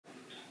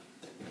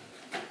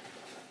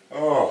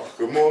Oh,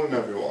 good morning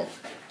everyone.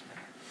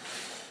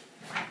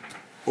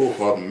 Oh,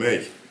 pardon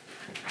me.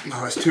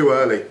 No, it's too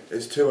early.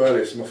 It's too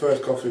early. It's my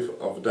first coffee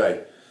of the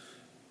day.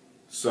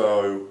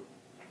 So,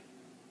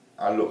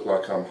 I look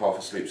like I'm half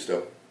asleep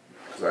still,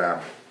 because I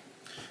am.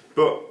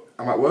 But,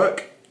 I'm at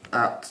work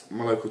at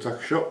my local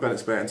tackle shop,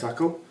 Bennett's Bait and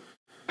Tackle.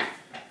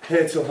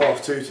 Here till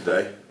 2:30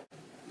 today,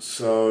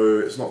 so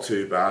it's not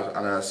too bad.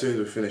 And as soon as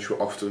we finish, we're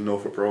off to the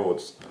Norfolk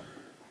Broads.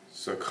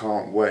 So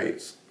can't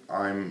wait.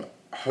 I'm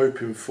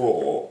hoping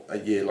for a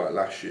year like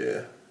last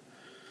year,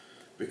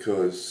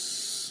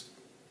 because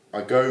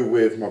I go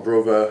with my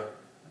brother,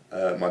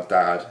 my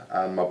dad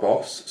and my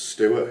boss,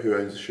 Stuart, who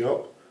owns the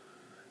shop.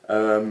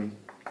 And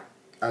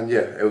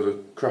yeah, it was a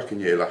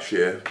cracking year last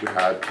year. We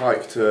had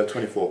Pike to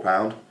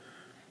 £24,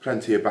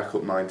 plenty of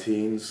backup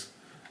 19s,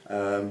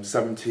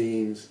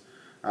 17s,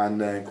 and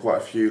then quite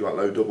a few like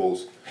low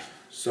doubles.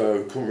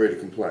 So couldn't really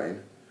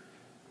complain.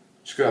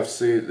 Just gonna have to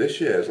see what this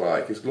year's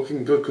like. It's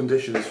looking good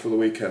conditions for the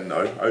weekend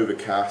though.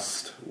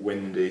 Overcast,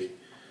 windy.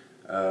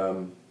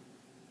 So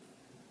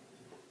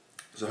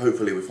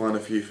hopefully we find a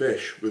few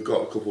fish. We've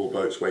got a couple of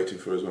boats waiting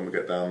for us when we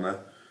get down there.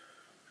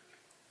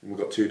 And we've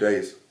got 2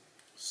 days.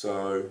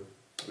 So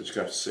we're just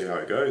gonna have to see how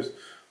it goes.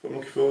 But I'm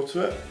looking forward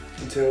to it.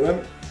 Until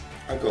then,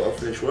 I've got to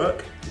finish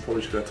work. I'm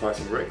probably just gonna tie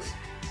some rigs.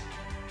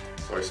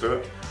 Sorry,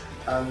 Stuart.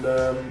 And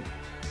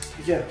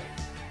yeah.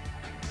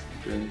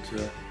 Going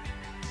to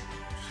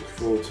look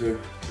forward to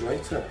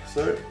later.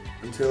 So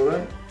until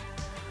then,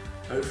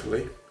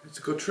 hopefully it's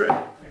a good trip.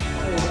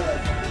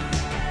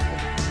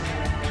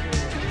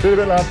 See you in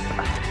a bit, lads.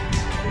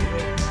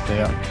 See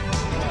ya.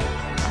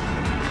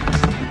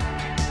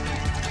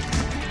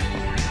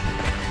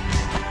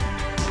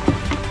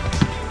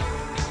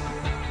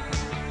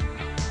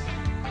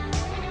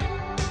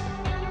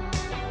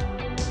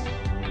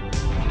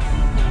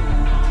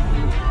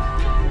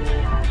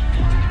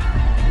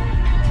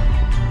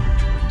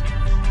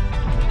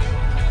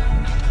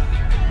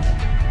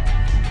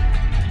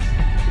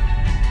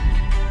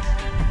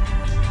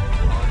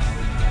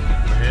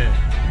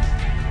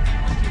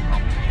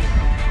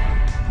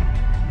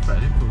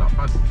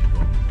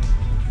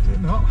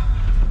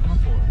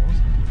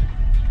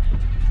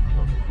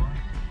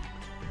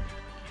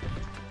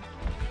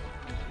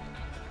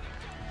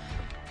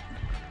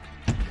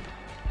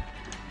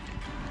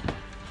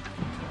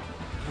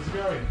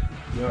 Going?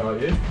 Yeah, are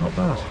you? Not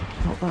bad,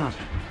 not bad.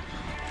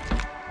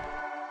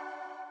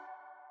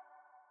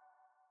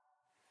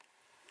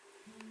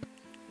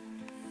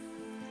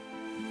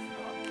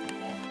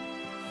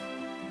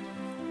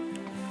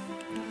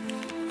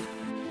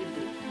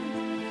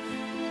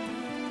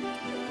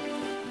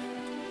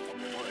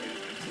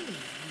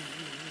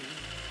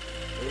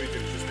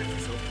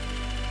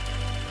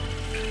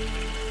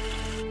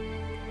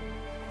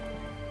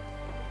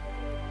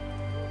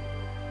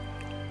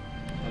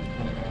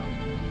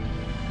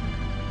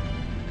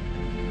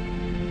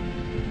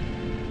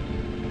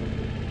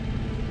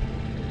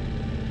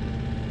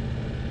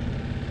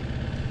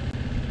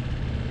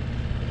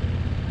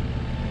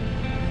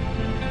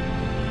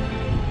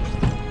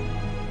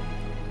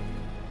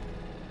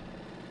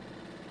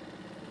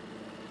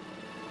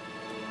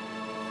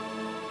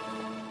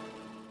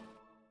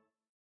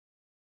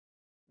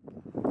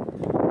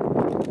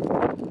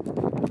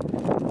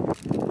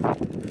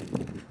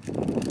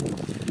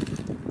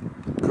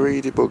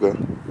 Greedy bugger.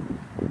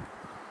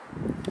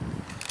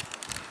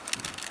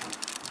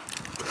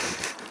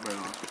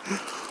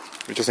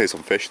 We just need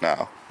some fish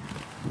now.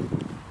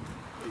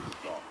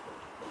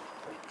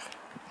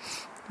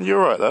 You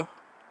alright though?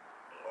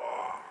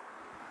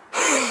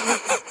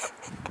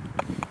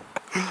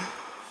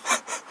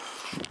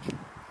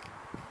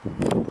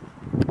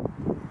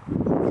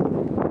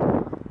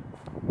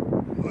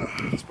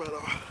 That's better.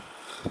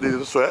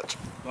 Needed a stretch.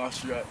 Nice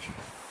stretch.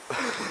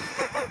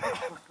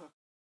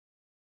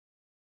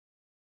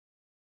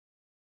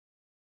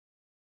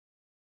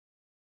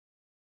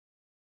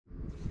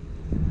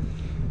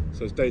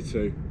 So it's day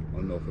 2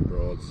 on Norfolk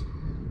Broads.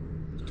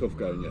 It was tough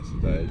going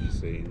yesterday, as you've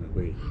seen.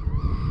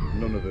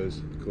 None of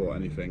us caught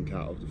anything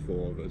out of the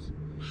 4 of us.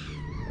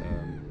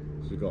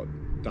 So we got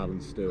Dad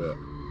and Stuart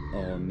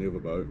on the other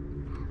boat,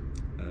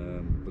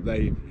 but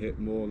they hit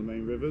more on the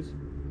main rivers,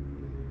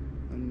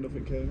 and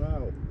nothing came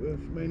out. We're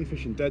mainly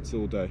fishing deads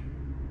all day,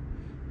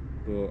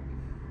 but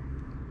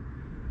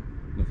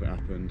nothing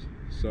happened.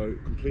 So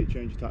complete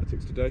change of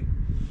tactics today.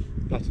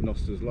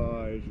 Paternoster's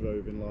lives,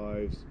 roving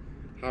lives.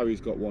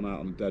 Harry's got one out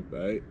on a dead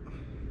bait.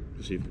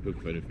 To see if we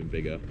look for anything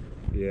bigger.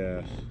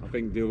 Yeah, I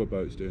think the other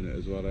boat's doing it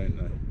as well, ain't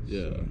they?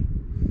 Yeah. So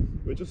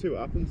we'll just see what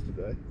happens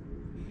today.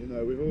 You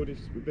know, we've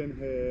been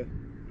here,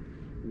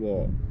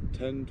 what,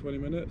 10-20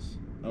 minutes?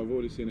 I've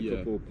already seen a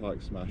couple of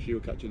pike smash. You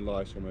were catching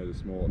lice from here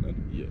this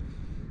morning. Yeah.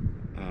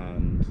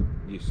 And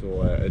you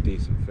saw a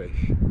decent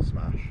fish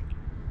smash.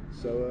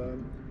 So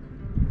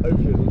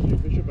hopefully there's a few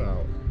fish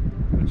about.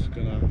 We're just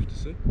gonna have to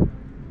see.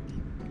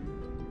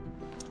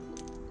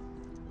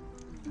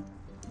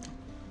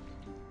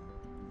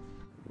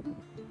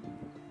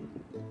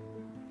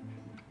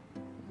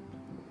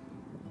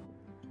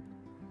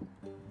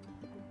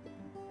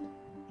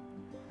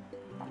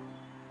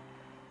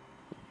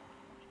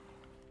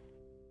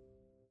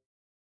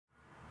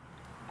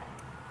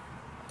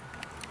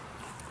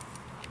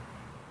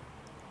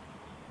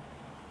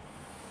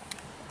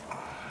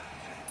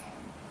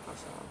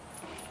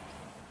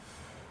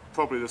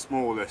 probably the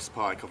smallest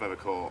pike I've ever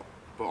caught,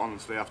 but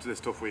honestly after this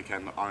tough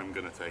weekend I'm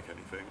going to take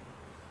anything.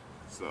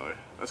 So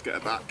let's get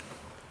it back.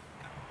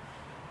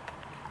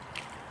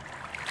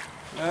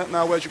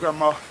 Now where's your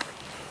grandma?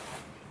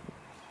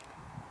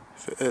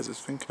 If it is, it's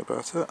thinking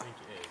about it. I think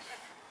it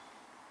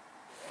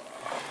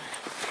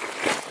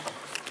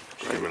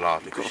is. She's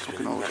reliably got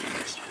fucking old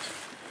ones.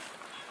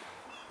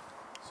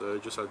 So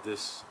just had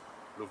this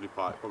lovely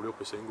pike, probably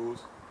upper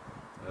singles,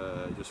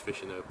 just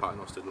fishing a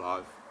paternostered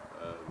live,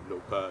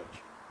 little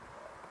perch.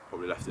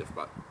 Probably left it for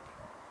about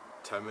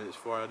 10 minutes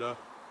before I had her.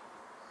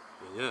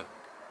 And yeah.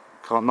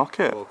 Can't knock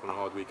it. Walk on a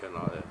hard weekend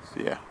like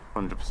this. Yeah,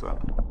 100%.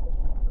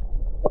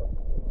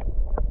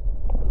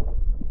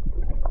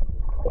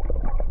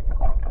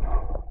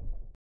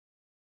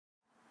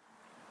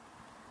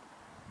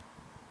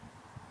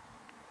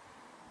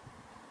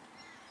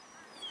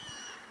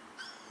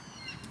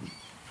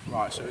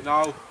 Right, so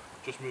now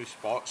just moved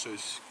spots, so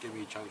it's giving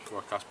me a chance before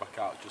I cast back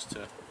out just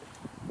to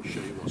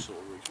show you what sort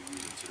of rigs we're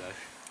using today.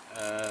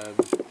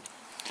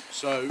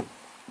 So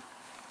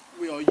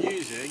we are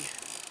using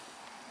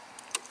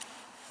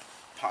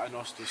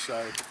paternoster.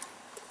 So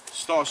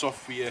starts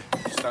off with your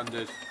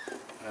standard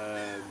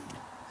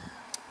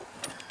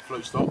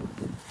float stop,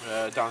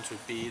 down to a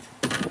bead,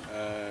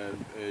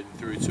 and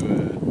through to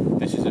a,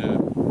 this is a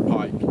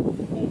Pike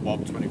or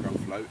bob 20-gram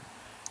float.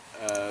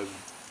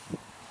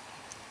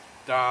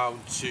 Down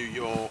to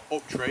your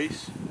up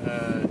trace,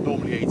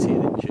 normally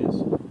 18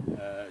 inches,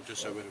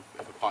 just so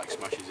if a pike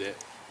smashes it,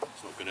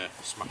 it's not going to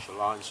smash the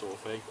line sort of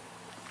thing.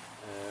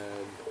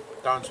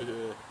 Down to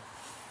the,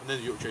 and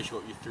then the up trace you've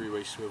got your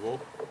three-way swivel,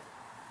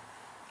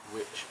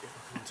 which if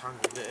I can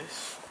untangle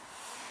this.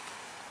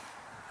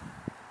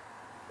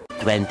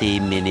 20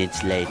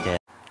 minutes later.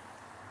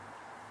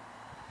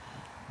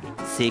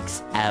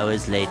 6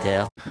 hours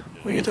later.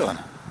 What are you doing?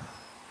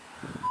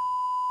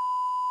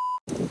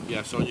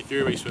 Yeah, so on your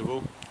three-way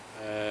swivel,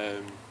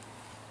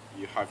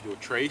 you have your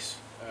trace.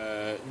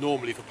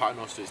 Normally for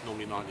paternoster it's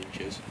normally 9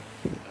 inches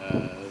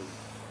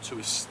to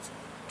a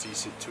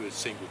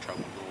single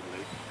treble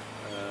normally,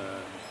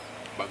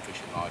 when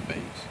fishing live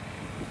baits.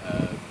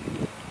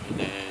 And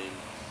then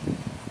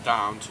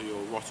down to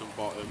your rotten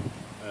bottom,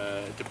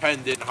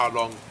 depending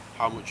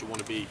how much you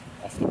want to be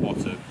off the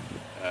bottom,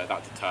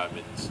 that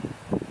determines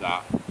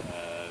that.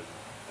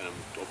 And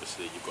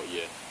obviously you've got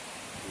your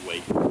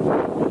weight,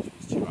 which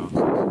is 2 ounces.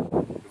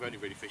 We've only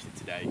really fished it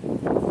today. We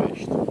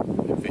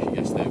didn't fish it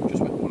yesterday. We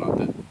just went all out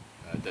the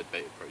dead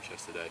bait approach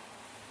yesterday,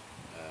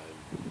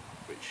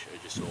 which I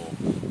just saw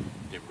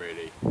didn't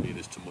really need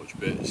us too much.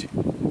 But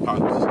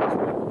Pike's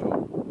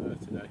job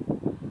today.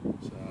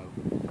 So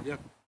yeah.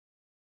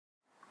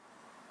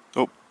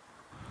 Oh,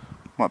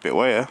 might be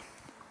away here.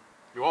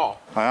 You are.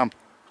 I am.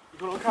 You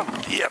got it on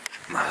camera? Yep.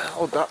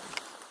 Hold that.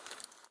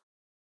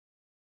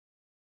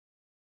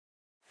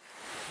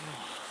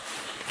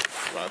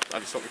 Right,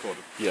 have you stopped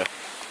recording? Yeah.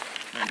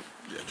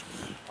 Yeah.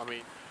 I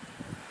mean.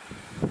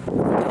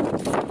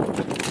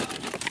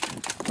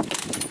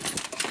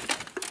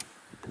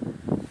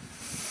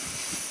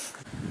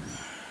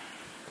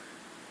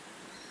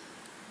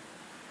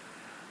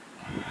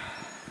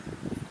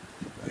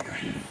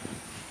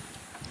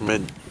 I'm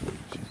in.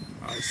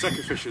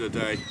 Second fish of the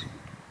day,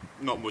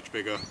 not much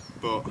bigger,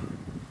 but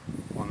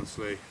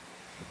honestly,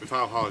 with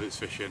how hard it's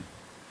fishing,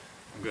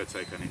 I'm going to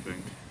take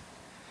anything.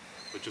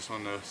 But just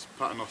on this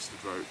paternoster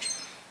roach.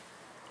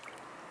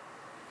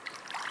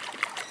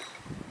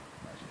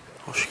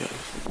 Oh shit.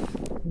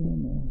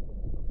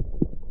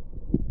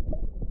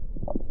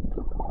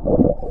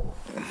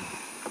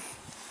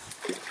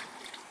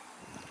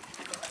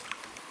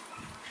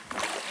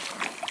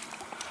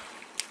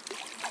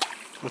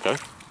 Okay.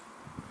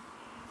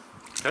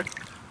 Okay,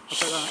 I'll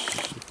take that.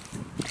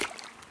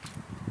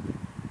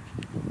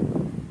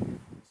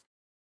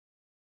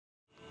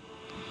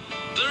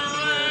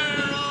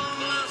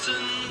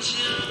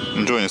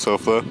 Enjoying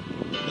yourself there?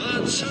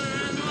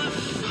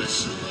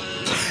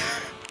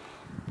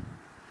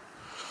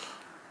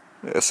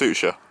 Yeah, it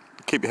suits you.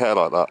 Keep your hair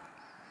like that.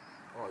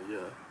 Oh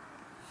yeah.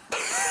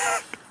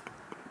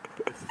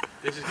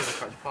 This is gonna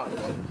catch fire,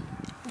 right?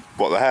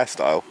 What, the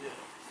hairstyle? Yeah.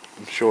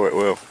 I'm sure it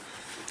will.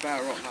 It's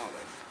better up now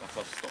then. That's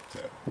why I've stopped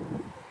it.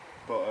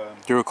 But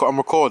I'm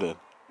recording.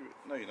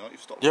 no, you're not.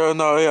 You've stopped. Yeah,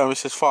 no, yeah.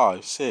 This is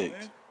 5,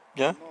 6.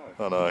 Yeah.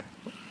 I know. It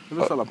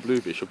looks like that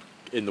bluefish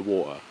in the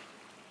water.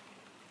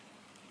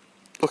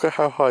 Look at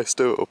how high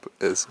Stuart up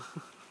is.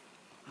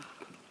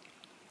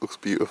 Looks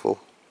beautiful.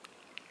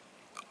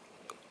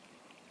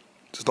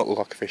 Does not look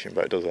like a fishing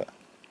boat, does it?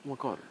 Oh my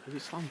god, is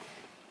it slanted?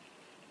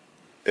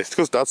 It's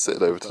because Dad's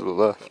sitting over to the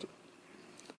left.